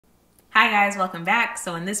Hi guys, welcome back.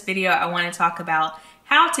 So in this video, I want to talk about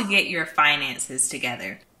how to get your finances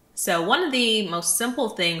together. So one of the most simple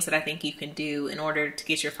things that I think you can do in order to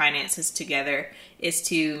get your finances together is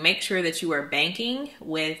to make sure that you are banking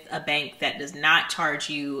with a bank that does not charge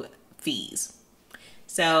you fees.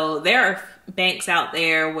 So there are banks out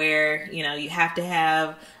there where, you have to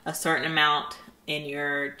have a certain amount in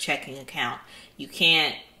your checking account. You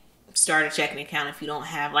can't start a checking account if you don't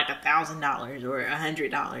have like $1,000 or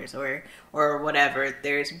 $100 or whatever.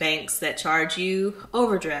 There's banks that charge you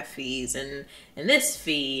overdraft fees and this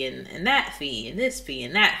fee and that fee and this fee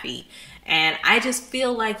and that fee. And I just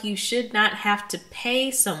feel like you should not have to pay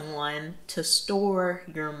someone to store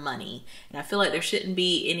your money. And I feel like there shouldn't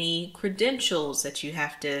be any credentials that you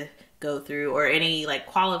have to go through or any like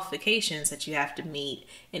qualifications that you have to meet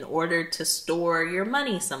in order to store your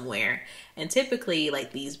money somewhere. And typically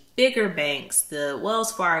like these bigger banks, the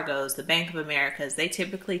Wells Fargos, the Bank of Americas, they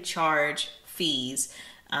typically charge fees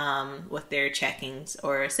with their checkings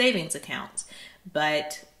or savings accounts.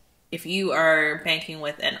 But if you are banking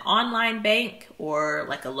with an online bank or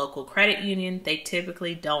like a local credit union, they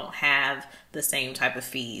typically don't have the same type of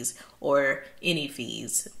fees or any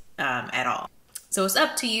fees at all. So it's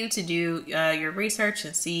up to you to do your research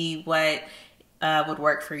and see what would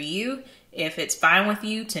work for you. If it's fine with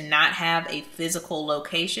you to not have a physical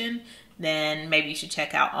location, then maybe you should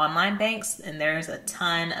check out online banks. And there's a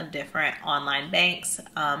ton of different online banks.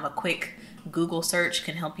 A quick Google search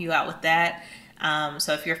can help you out with that.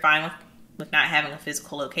 So if you're fine with not having a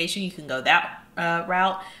physical location, you can go that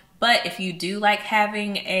route. But if you do like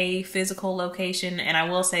having a physical location, and I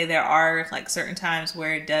will say there are like certain times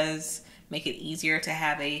where it does make it easier to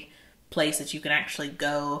have a place that you can actually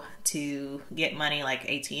go to get money, like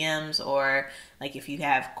ATMs, or like if you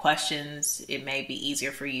have questions, it may be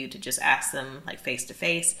easier for you to just ask them like face to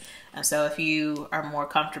face. So if you are more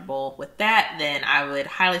comfortable with that, then I would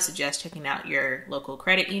highly suggest checking out your local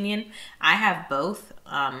credit union. I have both.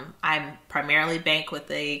 I primarily bank with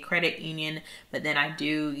a credit union, but then I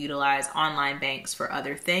do utilize online banks for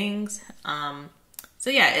other things. So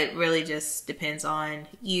yeah, it really just depends on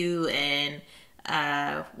you and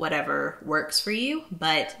whatever works for you.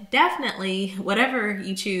 But definitely, whatever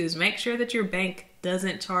you choose, make sure that your bank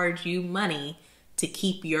doesn't charge you money to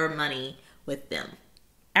keep your money with them.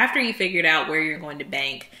 After you figured out where you're going to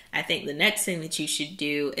bank, I think the next thing that you should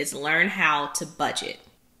do is learn how to budget.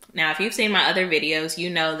 Now, if you've seen my other videos, you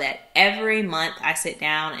know that every month I sit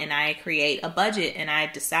down and I create a budget and I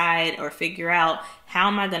decide or figure out how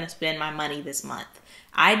am I going to spend my money this month.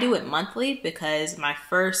 I do it monthly because my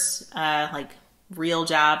first real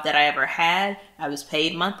job that I ever had, I was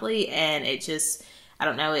paid monthly, and it just, I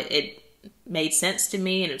don't know, it made sense to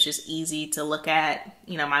me, and it was just easy to look at,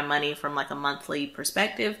 my money from like a monthly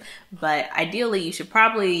perspective. But ideally, you should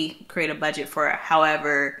probably create a budget for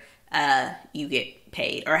however you get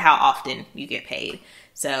paid or how often you get paid.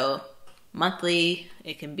 So monthly,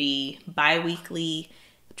 it can be bi-weekly,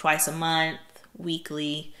 twice a month,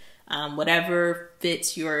 weekly. Whatever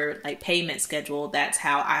fits your like payment schedule, that's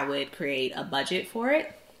how I would create a budget for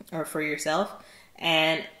it or for yourself.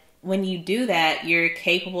 And when you do that, you're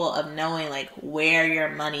capable of knowing like where your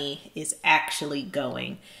money is actually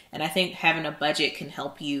going. And I think having a budget can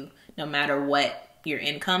help you no matter what your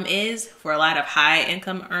income is. For a lot of high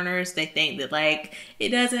income earners, they think that like, it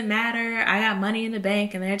doesn't matter, I got money in the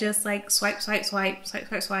bank, and they're just like swipe, swipe, swipe, swipe,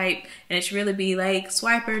 swipe, swipe. And it should really be like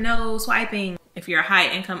swipe or no swiping. If you're a high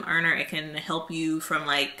income earner, it can help you from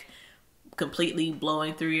like completely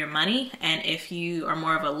blowing through your money. And if you are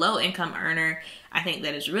more of a low income earner, I think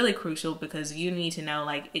that is really crucial because you need to know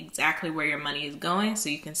like exactly where your money is going, so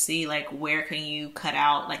you can see like where can you cut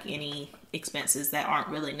out like any expenses that aren't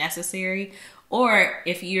really necessary. Or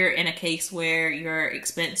if you're in a case where your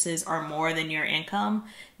expenses are more than your income,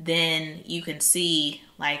 then you can see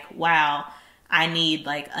like, wow, I need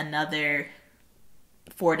like another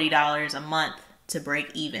 $40 a month to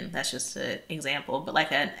break even. That's just an example, but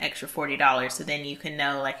like an extra $40. So then you can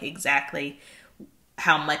know like exactly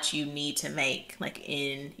how much you need to make like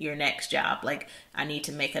in your next job. Like I need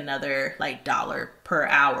to make another like dollar per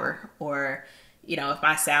hour, or if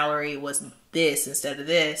my salary was this instead of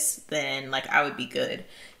this, then like I would be good.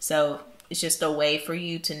 So it's just a way for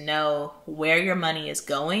you to know where your money is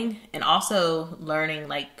going, and also learning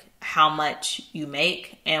like how much you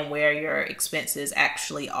make and where your expenses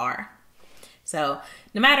actually are. So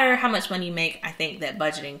no matter how much money you make, I think that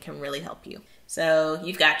budgeting can really help you. So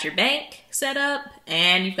you've got your bank set up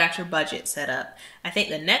and you've got your budget set up. I think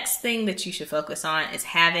the next thing that you should focus on is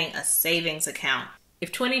having a savings account.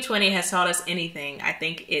 If 2020 has taught us anything, I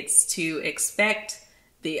think it's to expect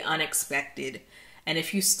the unexpected. And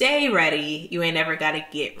if you stay ready, you ain't never got to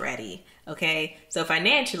get ready. Okay. So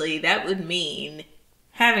financially, that would mean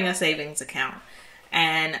having a savings account.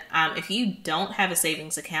 And if you don't have a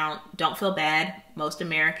savings account, don't feel bad. Most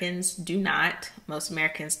Americans do not. Most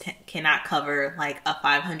Americans cannot cover like a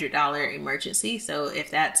 $500 emergency. So if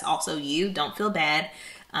that's also you, don't feel bad.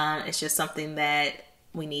 It's just something that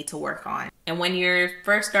we need to work on. And when you're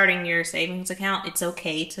first starting your savings account, it's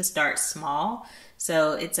okay to start small.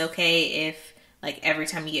 So it's okay if like every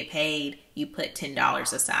time you get paid, you put $10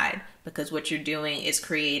 aside, because what you're doing is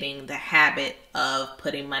creating the habit of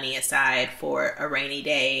putting money aside for a rainy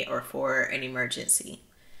day or for an emergency.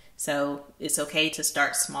 So it's okay to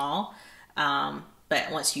start small.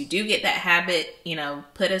 But once you do get that habit,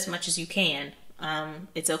 put as much as you can.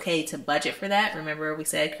 It's okay to budget for that. Remember we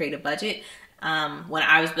said create a budget. When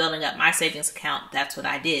I was building up my savings account, that's what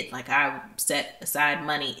I did. Like I set aside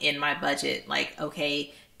money in my budget, like,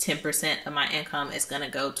 okay, 10% of my income is going to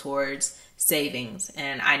go towards savings.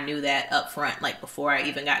 And I knew that up front, like before I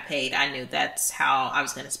even got paid, I knew that's how I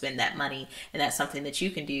was going to spend that money. And that's something that you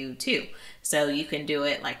can do too. So you can do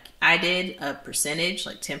it like I did, a percentage,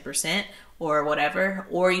 like 10% or whatever,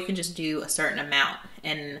 or you can just do a certain amount.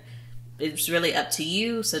 And it's really up to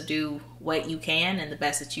you. So do what you can and the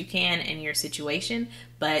best that you can in your situation,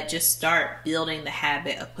 but just start building the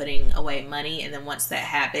habit of putting away money. And then once that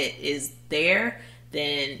habit is there,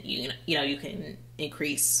 then you can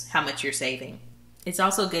increase how much you're saving. It's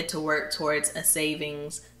also good to work towards a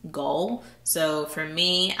savings goal. So for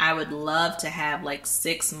me, I would love to have like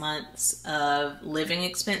 6 months of living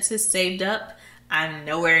expenses saved up. I'm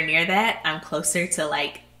nowhere near that. I'm closer to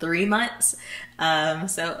like 3 months.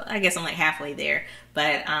 So I guess I'm like halfway there.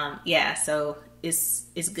 But yeah, so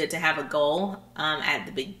it's good to have a goal. At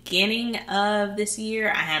the beginning of this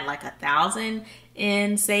year, I had like 1,000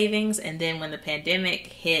 in savings, and then when the pandemic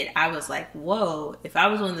hit, I was like, whoa, if I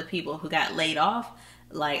was one of the people who got laid off,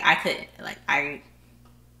 like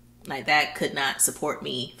that could not support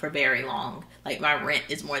me for very long. Like my rent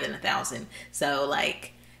is more than 1,000. So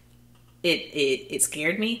like it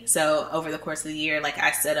scared me. So over the course of the year, like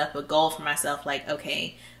I set up a goal for myself, like,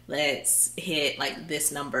 okay, let's hit like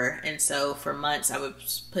this number. And so for months I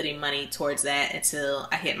was putting money towards that until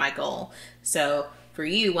I hit my goal. So for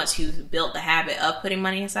you, once you've built the habit of putting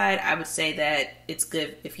money aside, I would say that it's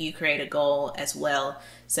good if you create a goal as well.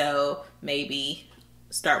 So maybe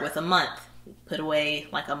start with a month, put away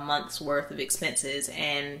like a month's worth of expenses,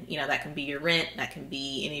 and that can be your rent, that can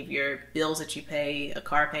be any of your bills that you pay, a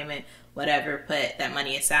car payment, whatever. Put that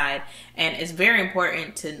money aside. And it's very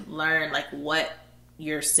important to learn like what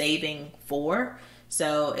you're saving for.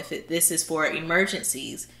 So if this is for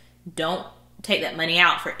emergencies, don't take that money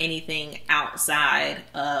out for anything outside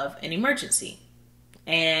of an emergency.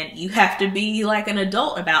 And you have to be like an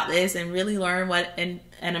adult about this and really learn what an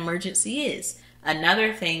emergency is.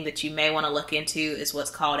 Another thing that you may want to look into is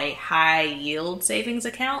what's called a high yield savings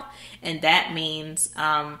account. And that means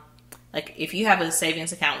like if you have a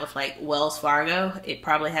savings account with like Wells Fargo, it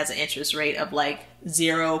probably has an interest rate of like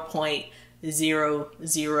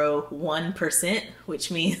 0.001%,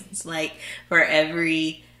 which means like for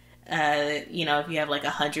every if you have like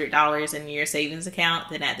 $100 in your savings account,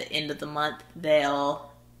 then at the end of the month, they'll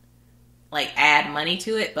like add money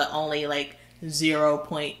to it, but only like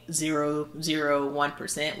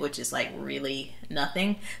 0.001%, which is like really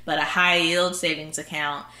nothing. But a high yield savings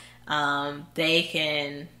account,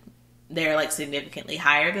 they're like significantly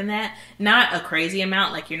higher than that. Not a crazy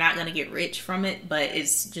amount, like you're not going to get rich from it, but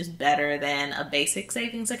it's just better than a basic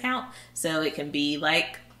savings account. So it can be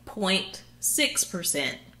like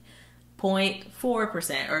 0.6%.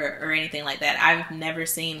 0.4% or anything like that. I've never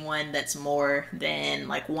seen one that's more than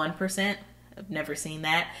like 1%. I've never seen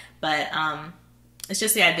that. But it's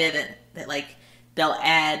just the idea that like they'll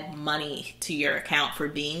add money to your account for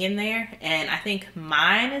being in there. And I think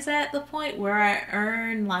mine is at the point where I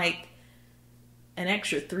earn like an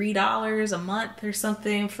extra $3 a month or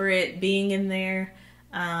something for it being in there.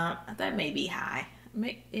 That may be high.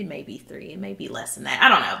 It may be 3. It may be less than that. I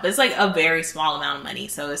don't know. But it's like a very small amount of money.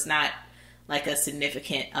 So it's not like a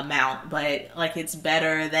significant amount, but like it's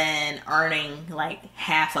better than earning like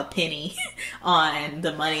half a penny on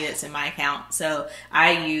the money that's in my account. So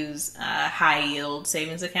I use a high yield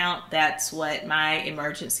savings account. That's what my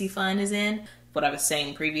emergency fund is in. What I was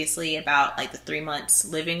saying previously about like the 3 months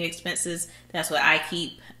living expenses, that's what I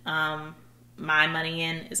keep my money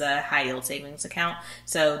in, is a high yield savings account.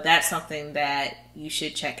 So that's something that you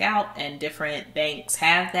should check out, and different banks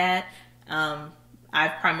have that.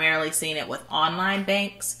 I've primarily seen it with online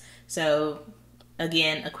banks. So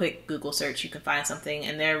again, a quick Google search, you can find something,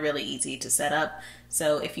 and they're really easy to set up.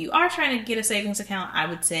 So if you are trying to get a savings account, I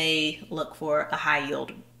would say look for a high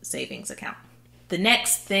yield savings account. The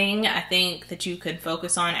next thing I think that you can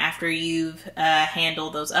focus on after you've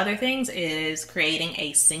handled those other things is creating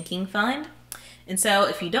a sinking fund. And so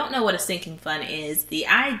if you don't know what a sinking fund is, the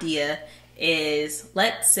idea is,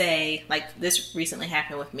 let's say, like this recently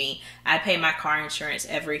happened with me, I pay my car insurance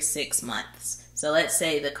every 6 months. So let's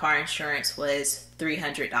say the car insurance was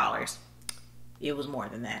 $300. It was more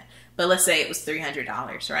than that, but let's say it was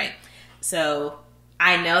 $300, right? So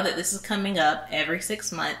I know that this is coming up every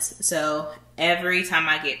 6 months. So every time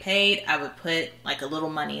I get paid, I would put like a little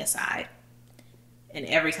money aside. And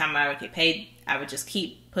every time I would get paid, I would just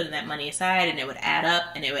keep putting that money aside, and it would add up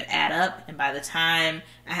and it would add up. And by the time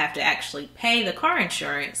I have to actually pay the car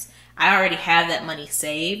insurance, I already have that money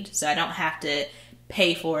saved, so I don't have to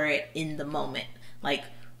pay for it in the moment. Like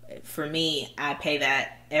for me, I pay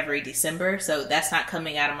that every December, so that's not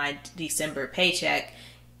coming out of my December paycheck.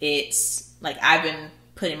 It's like I've been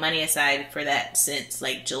putting money aside for that since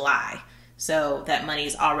like July. So that money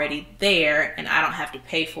is already there, and I don't have to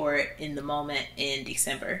pay for it in the moment in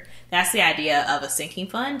December. That's the idea of a sinking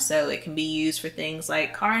fund. So it can be used for things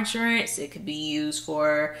like car insurance. It could be used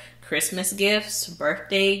for Christmas gifts,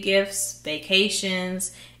 birthday gifts,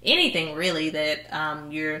 vacations, anything really that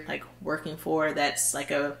you're like working for that's like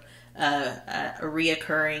a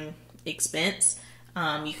reoccurring expense.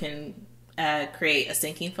 You can create a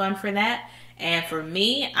sinking fund for that. And for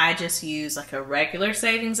me, I just use like a regular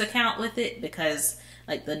savings account with it because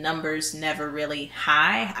like the number's never really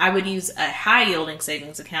high. I would use a high yielding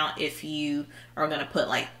savings account if you are going to put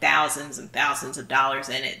like thousands and thousands of dollars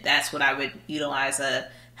in it. That's what I would utilize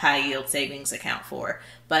a high yield savings account for.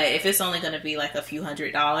 But if it's only going to be like a few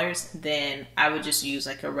 $100s, then I would just use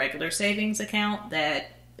like a regular savings account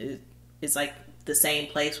that is like the same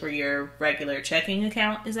place where your regular checking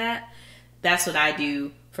account is at. That's what I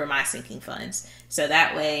do for my sinking funds. So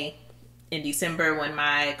that way, in December when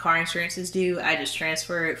my car insurance is due, I just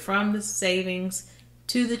transfer it from the savings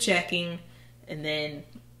to the checking, and then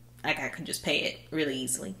like I can just pay it really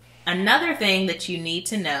easily. Another thing that you need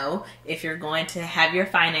to know if you're going to have your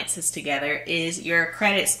finances together is your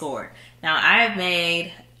credit score. Now, I've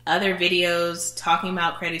made other videos talking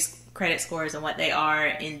about credit scores and what they are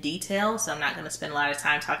in detail, so I'm not going to spend a lot of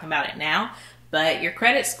time talking about it now. But your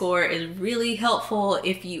credit score is really helpful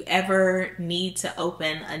if you ever need to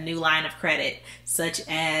open a new line of credit, such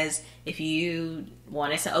as if you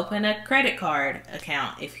wanted to open a credit card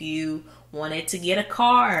account, if you wanted to get a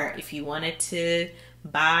car, if you wanted to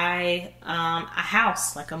buy a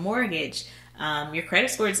house, like a mortgage. Your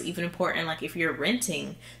credit score is even important like if you're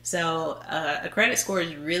renting. So a credit score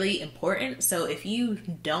is really important. So if you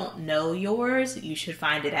don't know yours, you should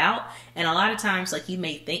find it out. And a lot of times like you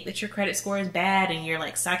may think that your credit score is bad and you're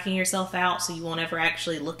like psyching yourself out so you won't ever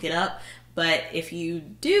actually look it up. But if you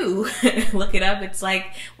do look it up, it's like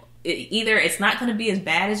either it's not going to be as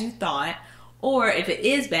bad as you thought, or if it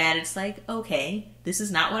is bad, it's like, okay, this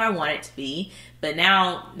is not what I want it to be. But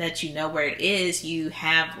now that you know where it is, you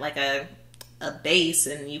have like a base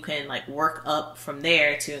and you can like work up from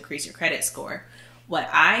there to increase your credit score. What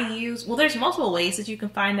I use, well, there's multiple ways that you can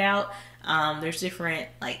find out. There's different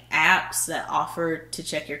like apps that offer to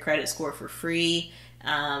check your credit score for free.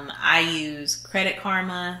 I use Credit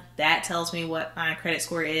Karma. That tells me what my credit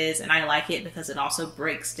score is, and I like it because it also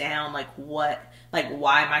breaks down like why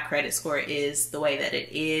my credit score is the way that it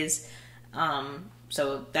is.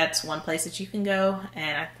 So that's one place that you can go,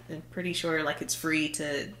 and I'm pretty sure like it's free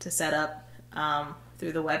to set up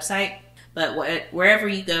through the website. But wherever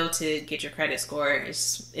you go to get your credit score,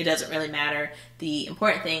 it doesn't really matter. The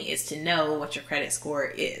important thing is to know what your credit score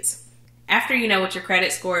is. After you know what your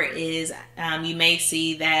credit score is, you may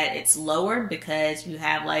see that it's lower because you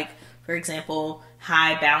have, like, for example,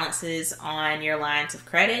 high balances on your lines of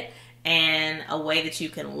credit. And a way that you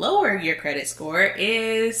can lower your credit score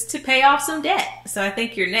is to pay off some debt. So I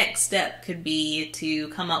think your next step could be to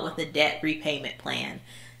come up with a debt repayment plan.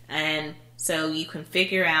 And so you can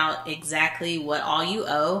figure out exactly what all you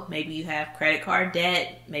owe. Maybe you have credit card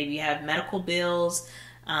debt, maybe you have medical bills,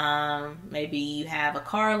 maybe you have a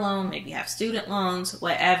car loan, maybe you have student loans,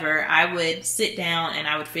 whatever. I would sit down and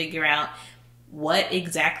I would figure out what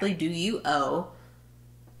exactly do you owe.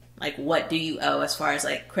 Like, what do you owe as far as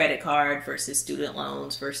like credit card versus student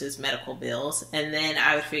loans versus medical bills? And then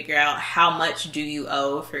I would figure out how much do you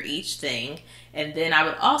owe for each thing. And then I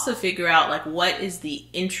would also figure out like what is the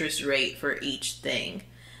interest rate for each thing.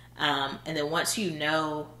 And then once you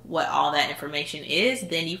know what all that information is,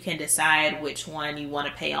 then you can decide which one you want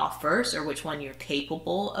to pay off first or which one you're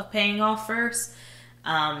capable of paying off first.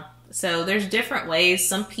 So there's different ways.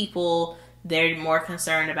 Some people, they're more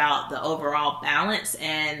concerned about the overall balance,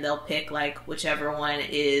 and they'll pick like whichever one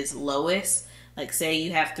is lowest. Like say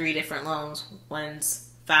you have 3 different loans, one's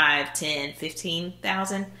 5, 10,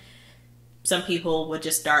 15,000. Some people would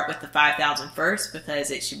just start with the 5,000 first because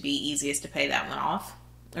it should be easiest to pay that one off,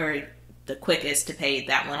 or the quickest to pay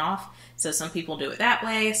that one off. So some people do it that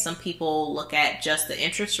way. Some people look at just the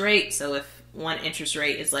interest rate. So if one interest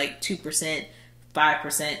rate is like 2%,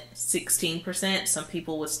 5%, 16%, some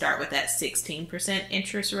people would start with that 16%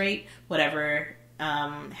 interest rate. Whatever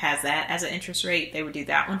has that as an interest rate, they would do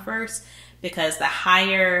that one first, because the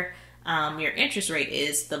higher your interest rate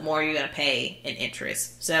is, the more you're going to pay in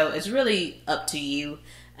interest. So it's really up to you.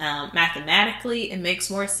 Mathematically, it makes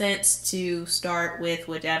more sense to start with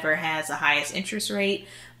whatever has the highest interest rate,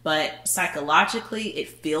 but psychologically, it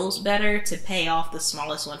feels better to pay off the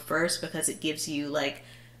smallest one first, because it gives you like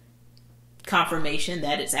confirmation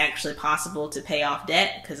that it's actually possible to pay off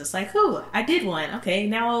debt, because it's like, oh, I did one. Okay,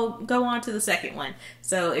 now I'll go on to the second one.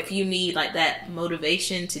 So if you need like that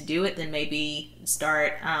motivation to do it, then maybe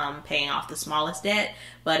start paying off the smallest debt.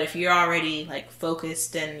 But if you're already like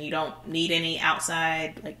focused and you don't need any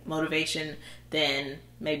outside like motivation, then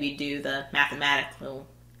maybe do the mathematical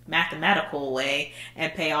way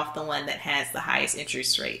and pay off the one that has the highest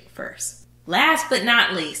interest rate first. Last but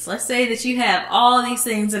not least, let's say that you have all these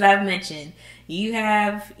things that I've mentioned. You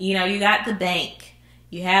have, you got the bank,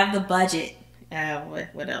 you have the budget,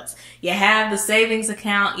 what else? You have the savings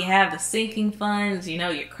account, you have the sinking funds,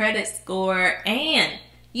 your credit score, and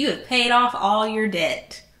you have paid off all your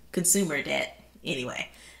debt, consumer debt, anyway.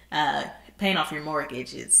 Paying off your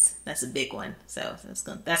mortgage that's a big one, so that's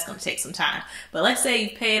gonna take some time. But let's say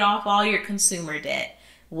you've paid off all your consumer debt.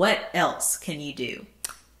 What else can you do?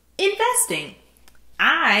 Investing.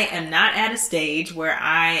 I am not at a stage where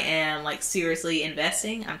I am like seriously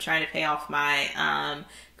investing. I'm trying to pay off my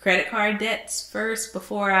credit card debts first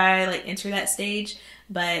before I like enter that stage.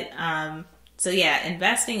 But so yeah,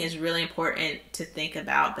 investing is really important to think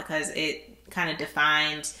about, because it kind of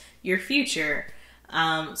defines your future.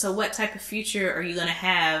 So what type of future are you going to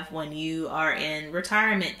have when you are in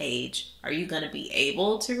retirement age? Are you going to be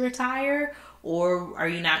able to retire, or are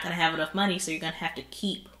you not going to have enough money, so you're going to have to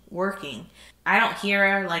keep working? I don't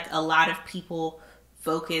hear like a lot of people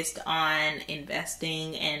focused on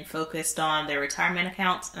investing and focused on their retirement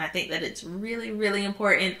accounts, and I think that it's really, really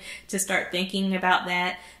important to start thinking about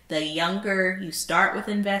that. The younger you start with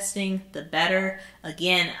investing, the better.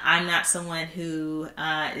 Again, I'm not someone who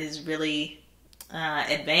is really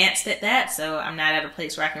advanced at that, so I'm not at a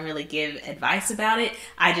place where I can really give advice about it.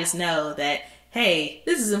 I just know that, hey,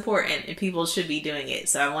 this is important and people should be doing it.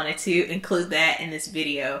 So I wanted to include that in this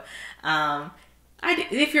video.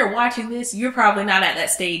 If you're watching this, you're probably not at that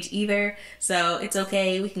stage either. So it's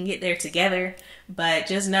okay. We can get there together. But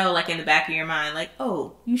just know, like in the back of your mind, like,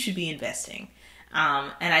 oh, you should be investing.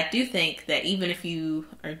 And I do think that even if you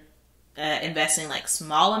are investing like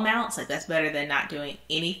small amounts, like that's better than not doing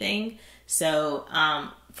anything. So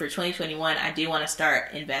for 2021, I do want to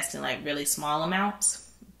start investing like really small amounts.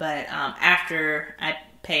 But after I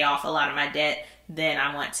pay off a lot of my debt, then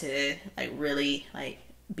I want to like really like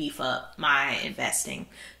beef up my investing.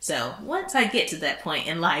 So once I get to that point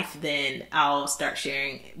in life, then I'll start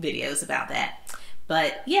sharing videos about that.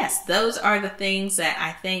 But yes, those are the things that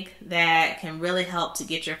I think that can really help to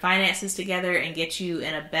get your finances together and get you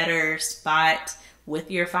in a better spot with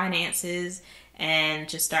your finances and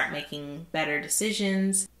just start making better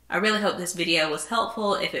decisions. I really hope this video was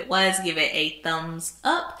helpful. If it was, give it a thumbs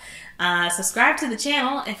up. Subscribe to the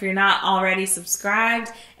channel if you're not already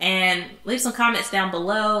subscribed, and leave some comments down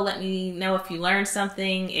below. Let me know if you learned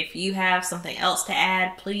something. If you have something else to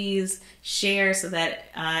add, please share so that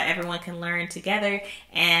everyone can learn together.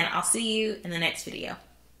 And I'll see you in the next video.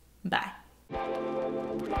 Bye.